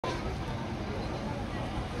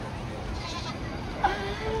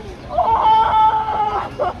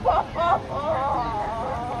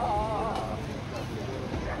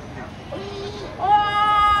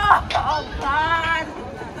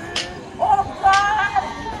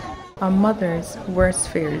A mother's worst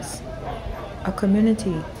fears, a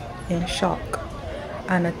community in shock,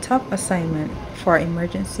 and a top assignment for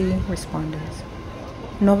emergency responders.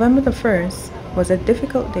 November the 1st was a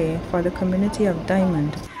difficult day for the community of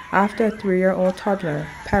Diamond after a 3-year-old toddler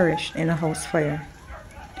perished in a house fire.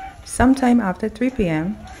 Sometime after 3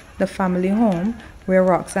 p.m., the family home, where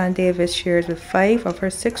Roxanne Davis shares with 5 of her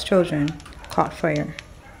 6 children, caught fire.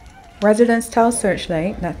 Residents tell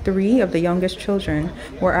Searchlight that 3 of the youngest children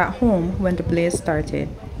were at home when the blaze started.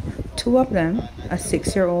 2 of them, a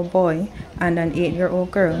 6-year-old boy and an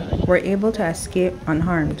 8-year-old girl, were able to escape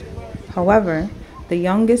unharmed. However, the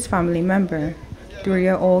youngest family member,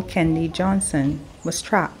 3-year-old Kendi Johnson, was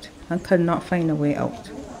trapped and could not find a way out.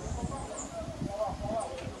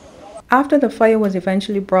 After the fire was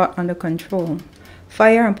eventually brought under control,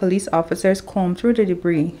 fire and police officers combed through the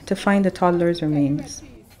debris to find the toddler's remains.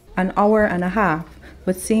 An hour and a half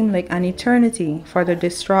would seem like an eternity for the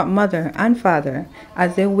distraught mother and father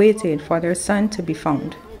as they waited for their son to be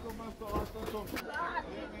found.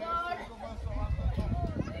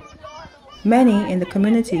 Many in the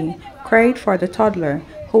community cried for the toddler,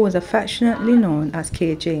 who was affectionately known as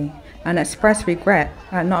KJ, and expressed regret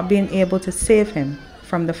at not being able to save him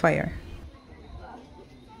from the fire.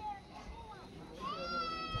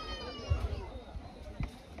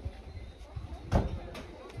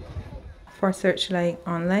 For Searchlight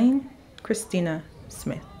Online, Christina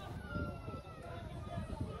Smith.